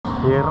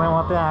हेर्न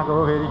मात्रै आएको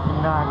हो, फेरि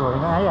किन्न आएको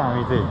होइन है।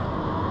 हामी चाहिँ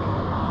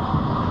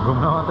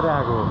घुम्न मात्रै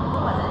आएको हो।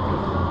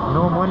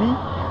 No money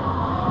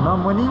no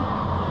money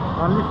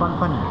only fun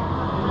funny.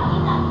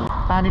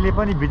 पानीले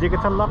पनि भिजेको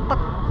छ,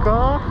 लटक्क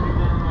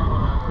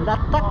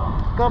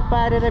लटक्क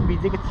पारेर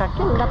भिजेको छ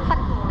कि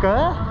लटक्क।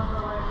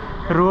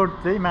 रोड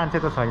चाहिँ मान्छे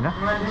त छैन।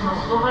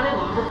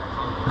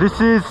 This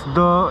is the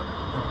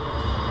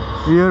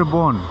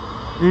airborne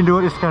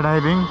indoor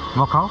skydiving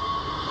Macau.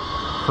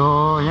 So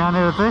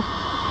यहाँनिर चाहिँ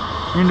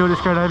इन्डोर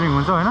स्काइडाइभिङ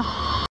हुन्छ होइन।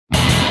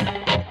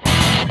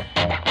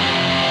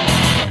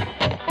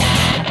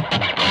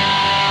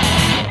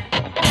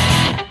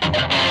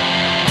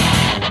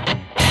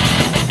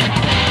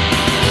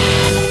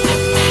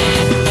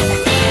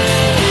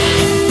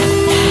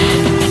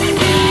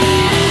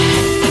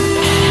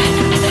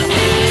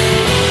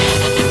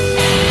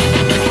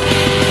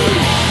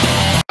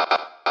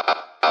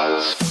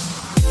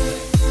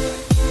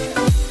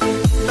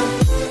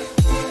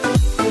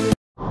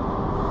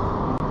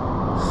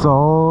 So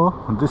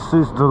this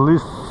is the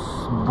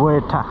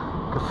Lisboa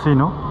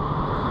casino.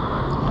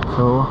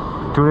 So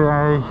today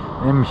I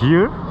am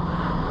here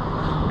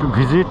to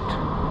visit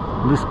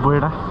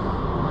Lisboa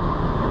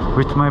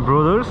with my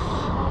brothers.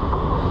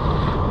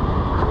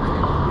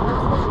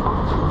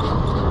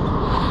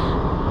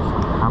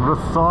 Hamro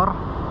sir,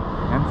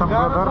 handsome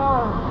brother,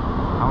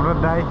 hamro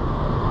dai.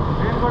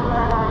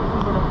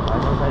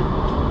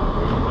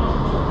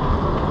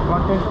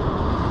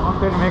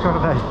 Content maker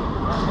dai.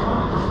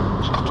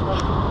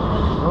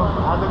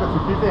 आजको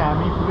छुट्टी चाहिँ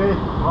हामी पुरै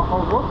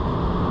मकाउको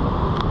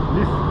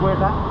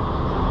Lisboa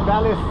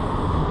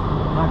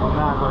प्यालेसमा घुम्न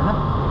आएको होइन।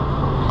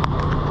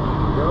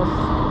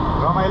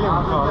 रमाइलो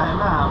हुन्छ होला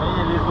होइन। हामी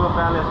लिस्बोआ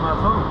प्यालेसमा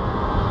छौँ।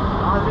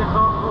 अझै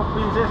टपको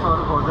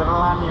प्रिन्सेसहरू खोजेर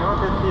लाने हो,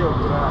 त्यति हो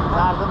कुरा।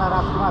 4 जना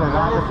राजकुमारहरू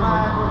आएको छ,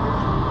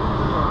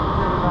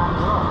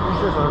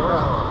 प्रिन्सेसहरू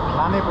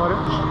लानै पर्यो।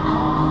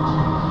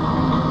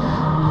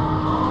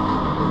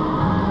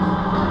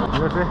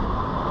 यो चाहिँ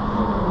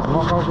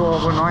मकाउको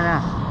अब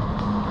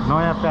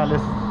नयाँ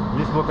प्यालेस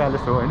लिस्बोआ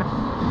प्यालेस हो होइन,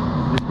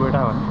 लिस्बोआ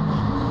भन्ने।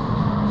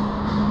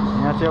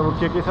 यहाँ चाहिँ अब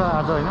के छ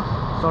आज होइन,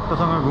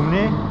 चट्टसँग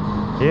घुम्ने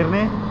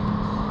हेर्ने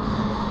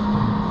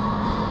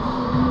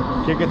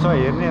के छ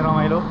हेर्ने,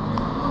 रमाइलो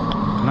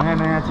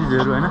नयाँ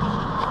चिजहरू होइन।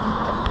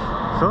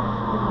 सो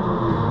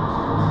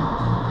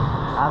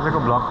आजको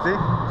भ्लग चाहिँ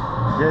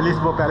यो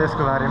लिस्बोआ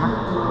प्यालेसको बारेमा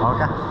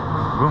हल्का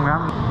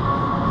घुमघाम।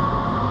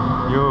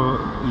 यो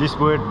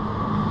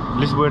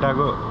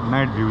लिस्बोआको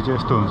नाइट भ्यू चाहिँ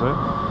यस्तो हुन्छ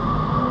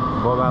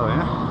बबाल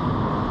होइन।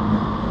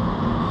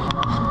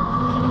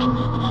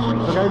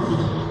 So guys,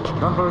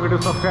 don't forget to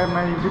subscribe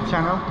my YouTube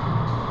channel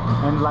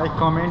and like,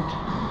 comment.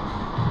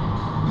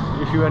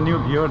 If you are new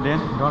here, then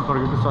don't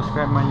forget to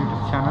subscribe my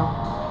YouTube channel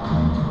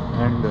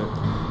and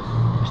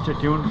stay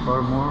tuned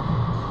for more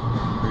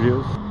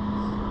videos.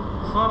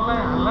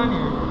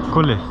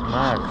 Kule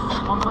max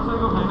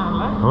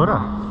हो र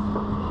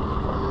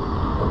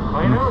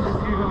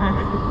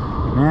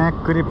यहाँ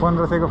कुनै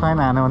 1500 को fine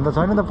हाने भन्दा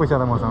छैन त पैसा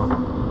त मसँग।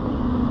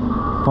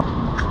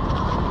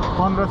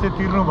 1500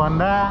 तिर्नु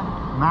भन्दा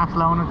मास्क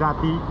लाउनु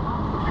जाति,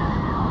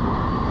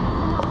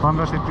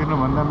 1500 तिर्नु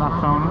भन्दा मास्क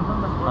लाउनु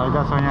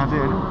फाइदा छ यहाँ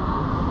चाहिँ होइन।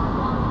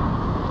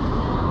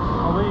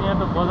 अब यहाँ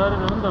त बजारै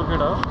हो नि त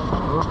केटा हो।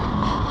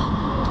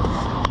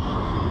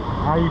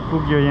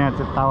 आइपुग्यो यहाँ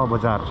चाहिँ तावा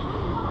बजार।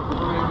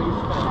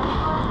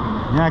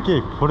 यहाँ के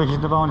फोटो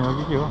खिच्न पाउने हो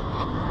कि के हो?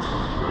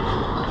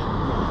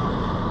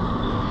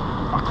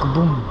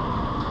 अकबुम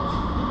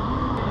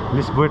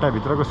लिस्बोआ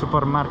भित्रको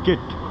सुपर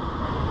मार्केट।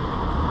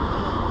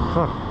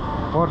 सर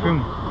पर्फ्युम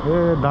ए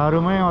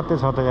दारूमै मात्रै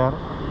छ त यार।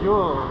 यो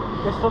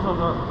यस्तो छ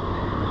त,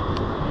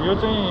 यो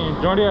चाहिँ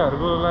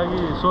जडियाहरूको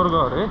लागि स्वर्ग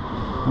अरे।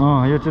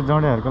 यो चाहिँ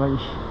जडियाहरूको लागि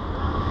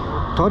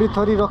थरी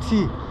थरी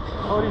रक्सी,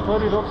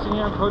 थरी रक्सी,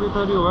 यहाँ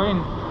थरी वाइन।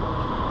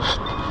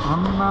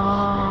 आम्मा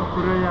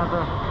पुरै यहाँ त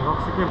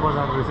रक्सीकै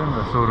बजार रहेछ नि त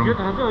सोरुम। यो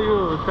थाहा छ यो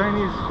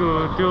चाइनिजको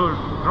त्यो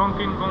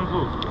ड्रङ्किङ कम्फू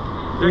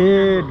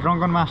ए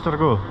ड्रङ्कन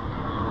मास्टरको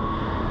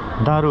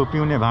दारू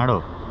पिउने भाँडो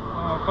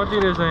कति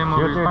रहेछ?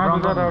 यो चाहिँ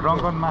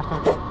ड्रङ्कन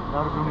मास्टरको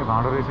दारू पिउने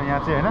भाँडो रहेछ यहाँ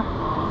चाहिँ होइन।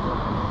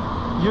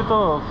 यो त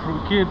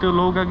के त्यो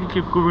लौका कि के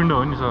कुविन्डो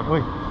हो नि सर?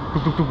 ओइ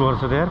टुक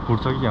गर्छ त यार,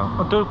 फुट्छ कि क्या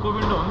हो? त्यो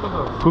कुविन्डो हो नि त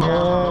सर।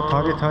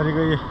 थरी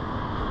थरीको यो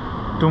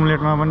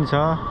टुम्लेटमा पनि छ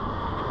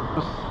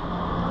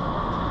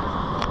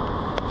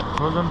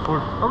फ्रोजन फुड।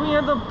 अब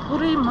यहाँ त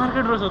पुरै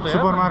मार्केट रहेछ त,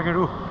 सुपर मार्केट।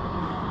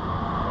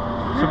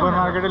 सुपर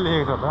मार्केटै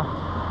लेखेको छ त।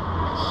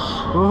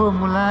 ओहो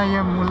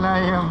मुलायम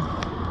मुलायम।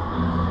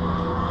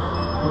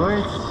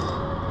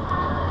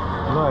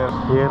 ल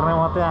हेर्न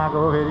मात्रै आएको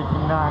हो, फेरि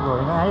किन्न आएको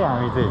होइन है।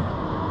 हामी चाहिँ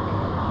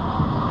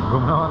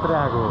घुम्न मात्रै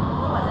आएको हो।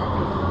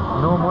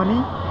 No money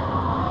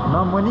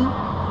no money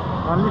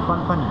only fun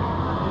funny.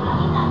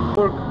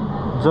 Pork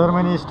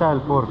Germany style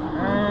pork.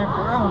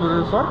 कहाँ हुँदो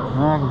रहेछ सर?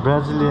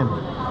 ब्राजिलियन।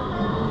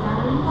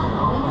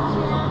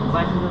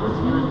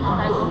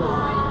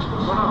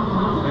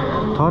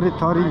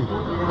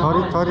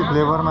 थरी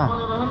फ्लेभरमा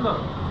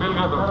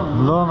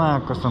लमा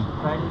कसम।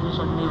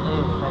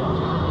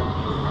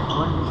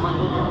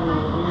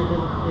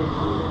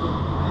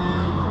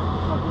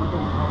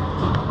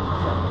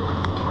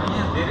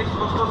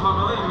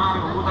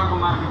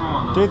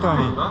 त्यही त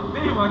अनि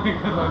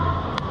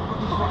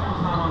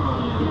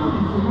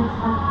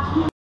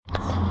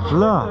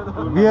ल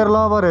बियर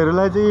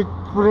लभरहरूलाई चाहिँ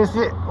पुरै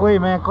ओइ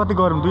मा कति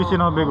गरौँ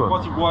 290 को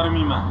पछि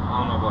गर्मीमा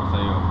आउनु पर्छ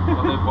यो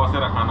कतै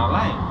बसेर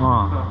खानलाई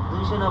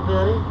 290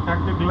 अरे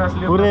ट्याक्टिक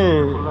ग्लासले पुरै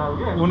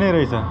उनी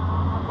रहेछ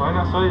हैन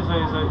सही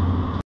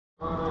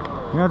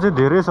यहाँ चाहिँ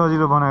धेरै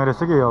सजिलो बनाएर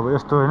रहेछ कि अब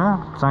यस्तो हैन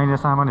चाहिने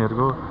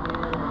सामानहरुको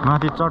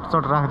माथि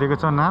चट राखिदिएको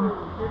छ नाम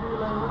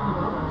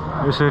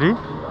यसरी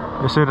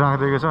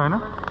राखिदिएको छ हैन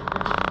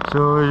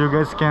so you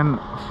guys can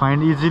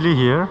find easily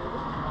here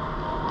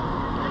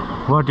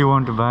what you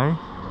want to buy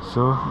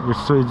so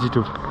it's so easy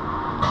to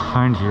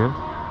find here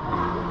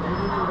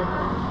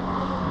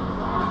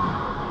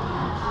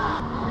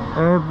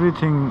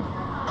everything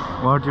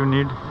what you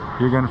need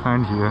you can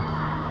find here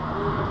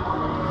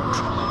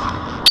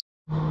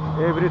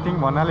everything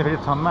भन्नाले फेरि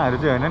छम्माहरु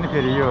चाहिँ हैन नि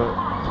फेरि यो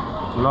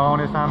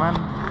लगाउने सामान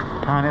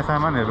खाने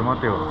सामानहरु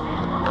मात्रै हो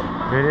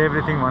फेरि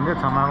एभ्रिथिङ भन्दै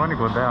छम्मा पनि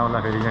खोज्दै आउला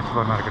फेरि यहाँ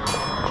सुपरमार्केट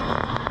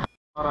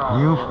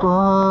यो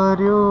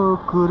पर्यो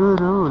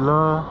कुरुरु ल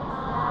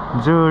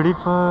जोडी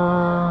प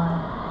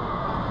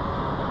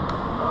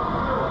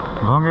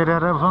भङ्गेरा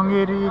र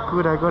भङ्गेरी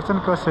कुरा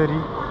गर्छन्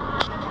कसरी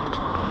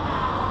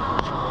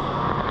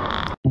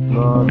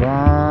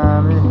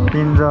लगामी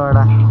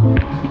पिन्जडा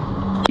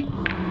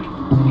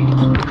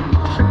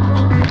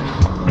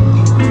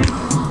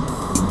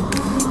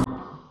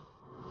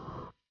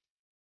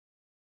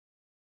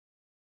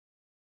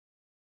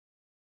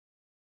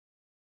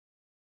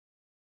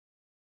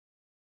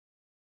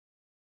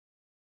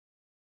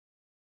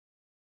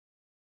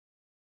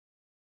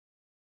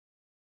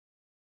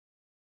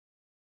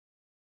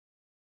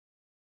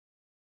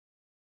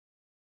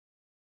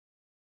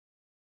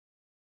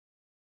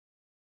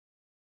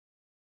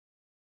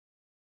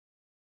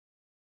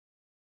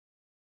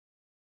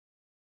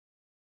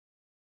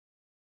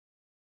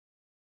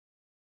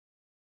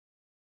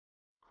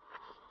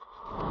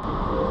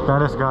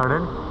प्यालेस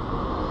गार्डन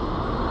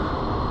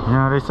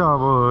यहाँ रहेछ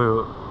अब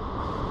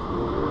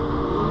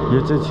यो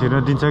चाहिँ छिर्न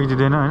दिन्छ कि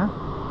दिँदैन हैन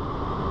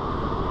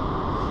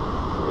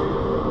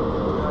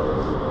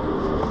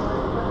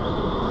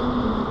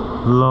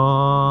ल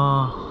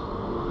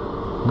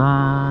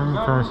हैन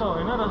रहेछ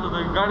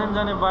गार्डन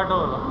जाने बाटो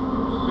होला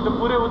त्यो त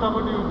पुरै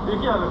उतापट्टि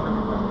देखिहाल्यो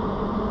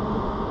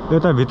नि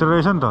यता भित्र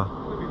रहेछ नि त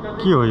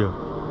के हो यो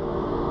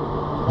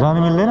जानु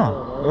मिल्दैन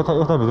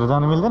यता भित्र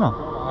जानु मिल्दैन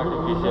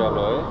आर्टिफिसियल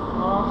हो है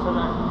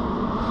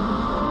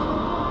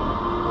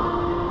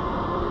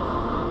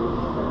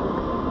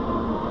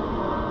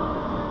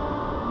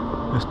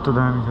यस्तो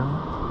दामी छ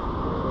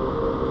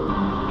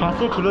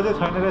खासै ठुलो चाहिँ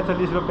छैन रहेछ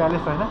लिस्बो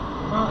प्यालेस हैन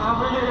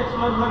आफैले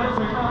एक्सप्लोर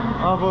गरेको छैन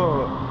अब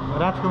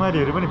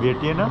राजकुमारीहरू पनि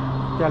भेटिएन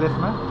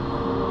प्यालेसमा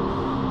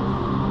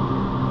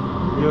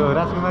यो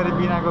राजकुमारी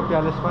बिनाको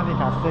प्यालेस पनि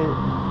खासै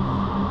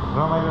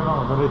रमाइलो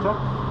नहुँदो रहेछ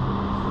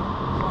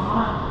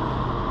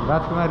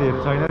राजकुमारीहरू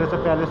छैन रहेछ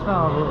प्यालेसमा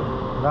अब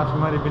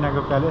राजकुमारी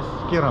बिनाको प्यालेस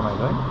के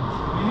रमाइलो है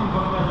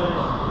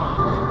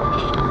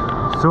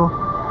सो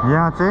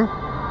यहाँ चाहिँ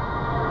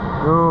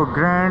यो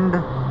grand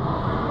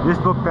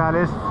लिस्बो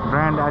palace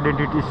grand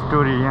identity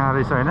story यहाँ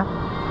रहेछ हैन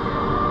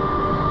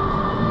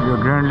यो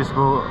ग्रान्ड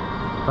लिस्बो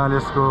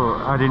प्यालेसको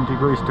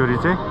आइडेन्टिटीको स्टोरी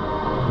चाहिँ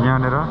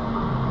यहाँनिर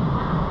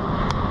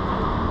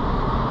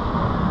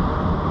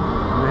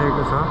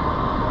लेखेको छ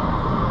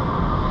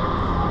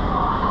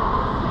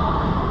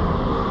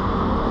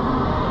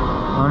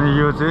अनि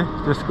यो चाहिँ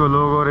त्यसको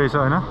लोगो रहेछ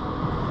हैन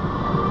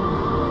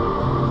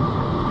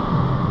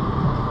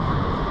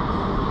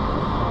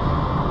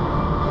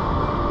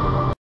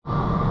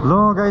ल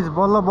गाइज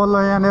बल्ल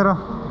यहाँनिर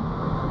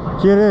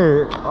के अरे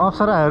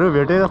अप्सराहरू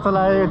भेटे जस्तो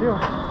लागेको थियो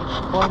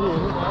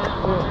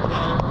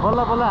बल्ल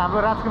हाम्रो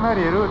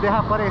राजकुमारीहरू देखा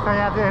परेको छ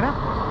यहाँ चाहिँ हैन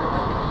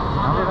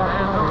हाम्रो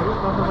राजकुमारीहरू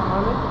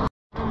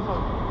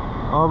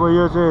अब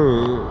यो चाहिँ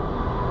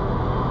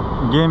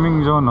गेमिङ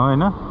जोन हो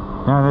हैन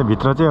यहाँ चाहिँ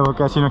भित्र चाहिँ अब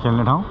क्यासिनो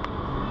खेल्ने ठाउँ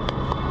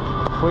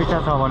पैसा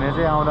छ भने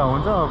चाहिँ आउँदा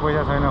हुन्छ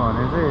पैसा छैन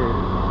भने चाहिँ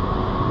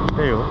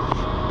त्यही हो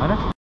हैन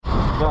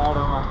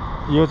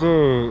यो चाहिँ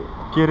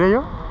के रे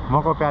यो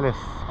मको प्यालेस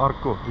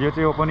अर्को यो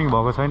चाहिँ ओपनिङ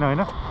भएको छैन हैन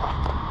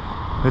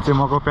यो चाहिँ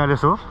मको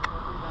प्यालेस हो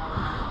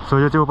सो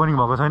यो चाहिँ ओपनिङ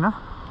भएको छैन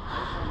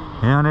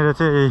यहाँनिर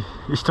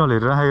चाहिँ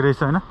स्टलहरू राखेको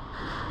रहेछ हैन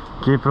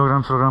केही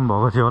प्रोग्राम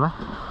भएको थियो होला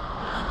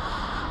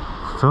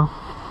सो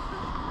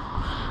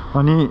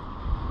अनि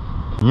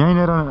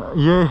यहीँनिर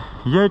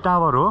यही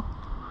टावर हो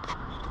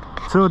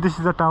so this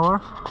is the tower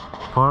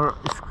for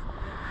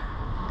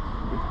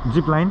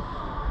zip line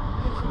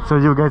so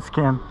you guys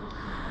can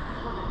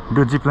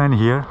do zip line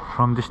here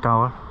from this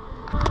tower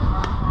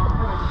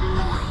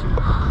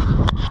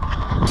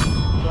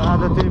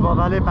आज चाहिँ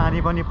बबाले पानी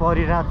पनि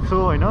परिरहेको छु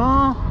होइन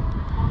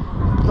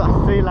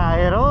जस्तै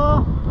लागेर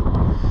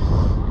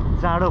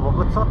जाडो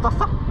भएको छ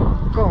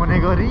चसक्क हुने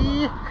गरी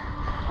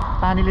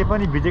पानीले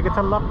पनि भिजेको छ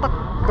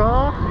लटक्क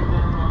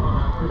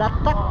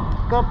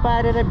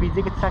पारेर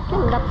भिजेको छ कि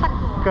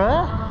लटक्क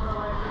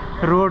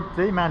रोड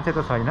चाहिँ मान्छे त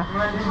छैन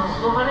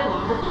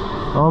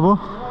अब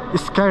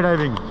sky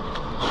diving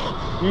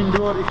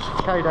indoor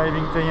sky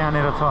diving चाहिँ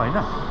यहाँनिर छ होइन।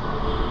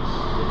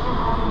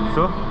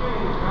 सो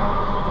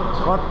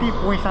कति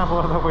पैसा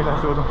पर्छ पहिला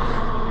सोधौँ।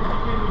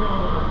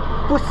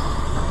 पुस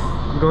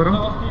गरौँ।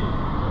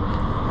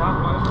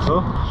 सो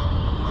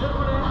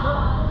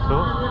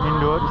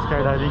इन्डोर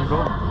स्काई डाइभिङको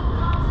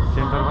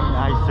सेन्टर पनि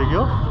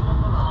आइसक्यो।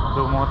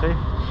 सो म चाहिँ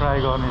ट्राई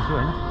गर्नेछु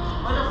होइन।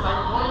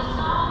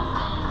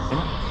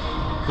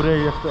 पुरै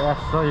यस्तो एप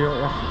छ, यो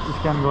एप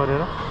स्क्यान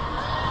गरेर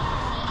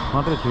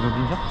मात्रै छिर्नु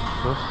दिन्छ।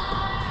 So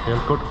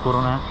health code,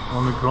 corona,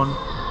 Omicron,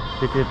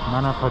 ticket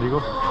नाना थरीको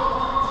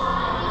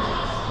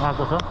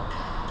आएको छ।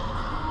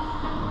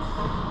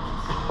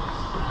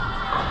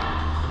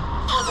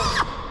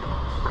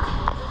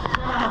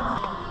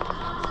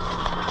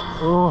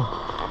 ओ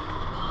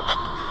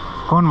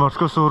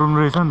कन्भर्सको सोरुम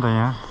रहेछ नि त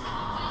यहाँ।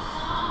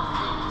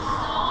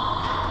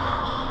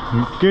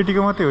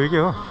 केटीको मात्रै हो कि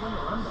हो?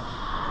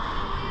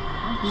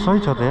 सही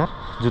छ त यार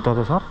जुत्ता त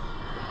सर।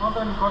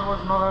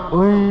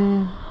 ओए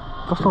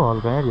कस्तो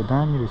हल्का यार, यो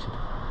दामी रहेछ।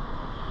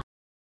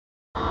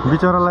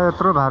 बिचरालाई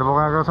यत्रो भार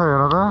बोकाएको छ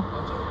हेर त।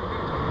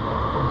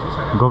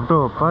 घोप्टो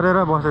पारेर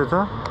बसेको छ,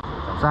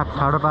 चाक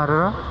ठाडो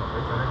पारेर।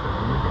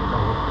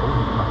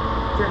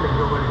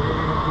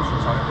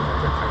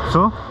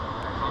 So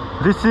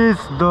this is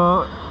the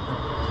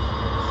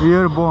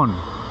airborne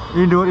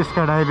indoor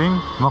sky diving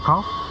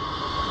Macau.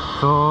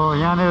 So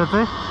यहाँनिर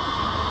चाहिँ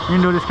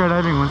इन्डोर स्काई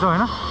डाइभिङ हुन्छ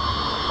होइन।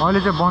 अहिले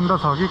चाहिँ बन्द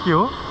छ कि के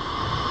हो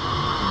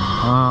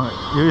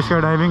यो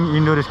sky diving,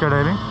 indoor sky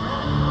diving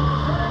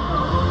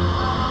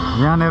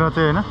यहाँनिर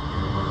चाहिँ होइन।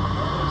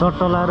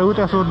 चट्ट लाएर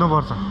उता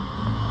सोध्नुपर्छ।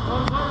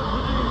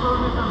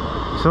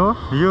 सो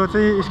यो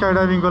चाहिँ स्काई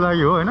डाइभिङको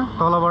लागि हो होइन।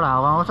 तलबाट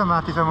हावा आउँछ,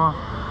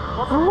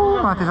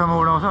 माथिसम्म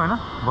उडाउँछ होइन,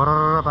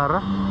 भरर पारेर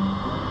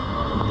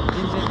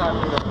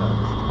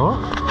हो।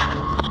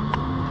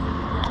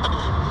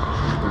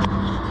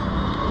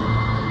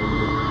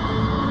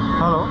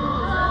 Hello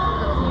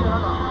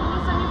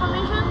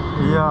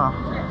yeah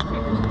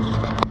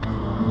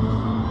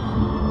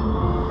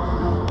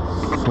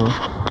so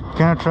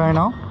can I try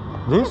now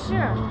this?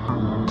 Sure.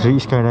 3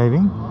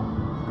 skydiving.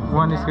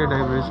 One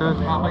skydive रहेछ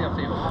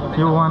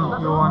यो one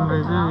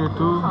रहेछ, यो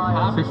 2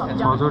 6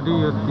 6 चोटी,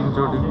 यो 3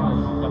 चोटी।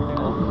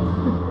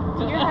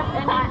 Do you have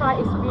any prior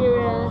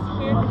experience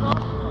here before?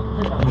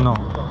 No.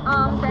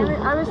 Then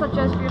I will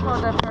suggest you for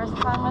the first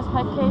timers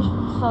package.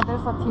 So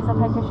there's a teaser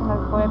package and a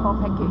forever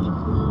package.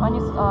 One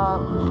is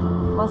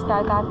one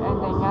skydive and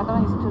the other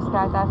one is 2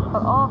 skydive.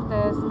 But all of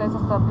this, there's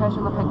just a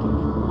personal package.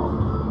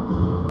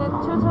 The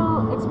total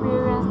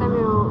experience they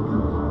will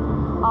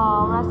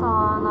rest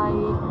on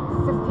like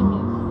 60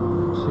 minutes.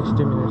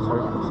 60 minutes sir.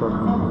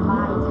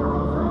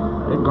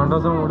 1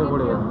 घण्टासम्म उडे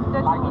पऱ्यो।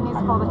 30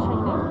 minutes for the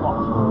training.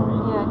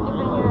 Yeah,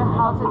 giving you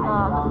how to the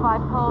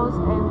 5 pose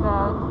and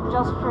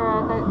just sure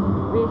that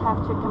we have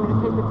to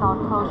communicate with our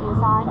coach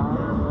inside.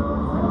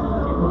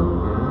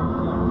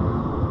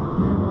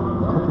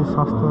 कति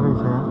सस्तो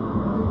रहेछ यार।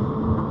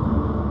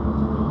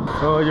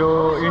 So यो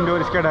indoor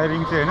sky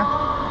diving चाहिँ होइन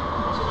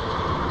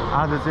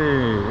आज चाहिँ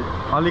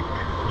अलिक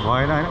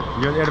भएन होइन।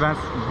 यो एडभान्स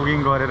बुकिङ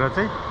गरेर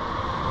चाहिँ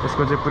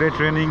यसको चाहिँ पुरै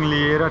ट्रेनिङ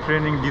लिएर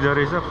ट्रेनिङ दिँदो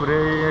रहेछ। पुरै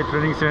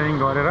ट्रेनिङ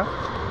गरेर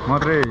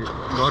मात्रै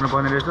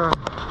गर्नुपर्ने रहेछ।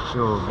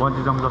 यो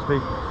बन्जी जम्प जस्तै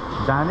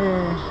जाने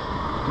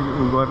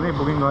उ गर्ने,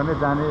 बुकिङ गर्ने,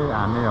 जाने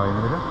हान्ने होइन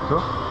रहेछ। So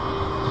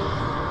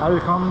I will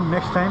come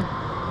next time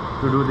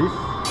to do this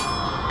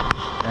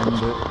and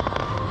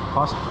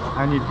first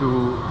I need to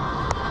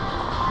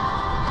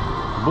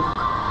book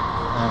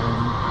and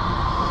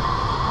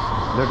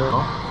later.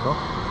 So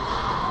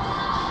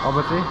अब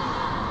चाहिँ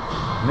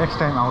नेक्स्ट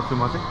टाइम आउँछु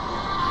म चाहिँ।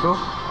 सो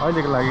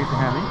अहिलेको लागि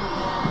चाहिँ हामी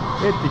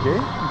यत्तिकै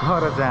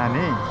घर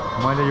जाने।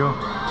 मैले यो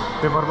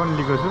पेपर पनि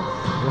लिएको छु,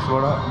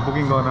 यसबाट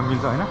बुकिङ गर्न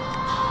मिल्छ होइन।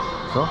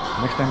 सो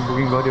नेक्स्ट टाइम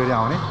बुकिङ गरी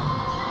आउने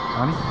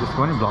अनि त्यसको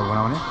पनि भ्लग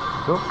बनाउने।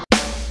 सो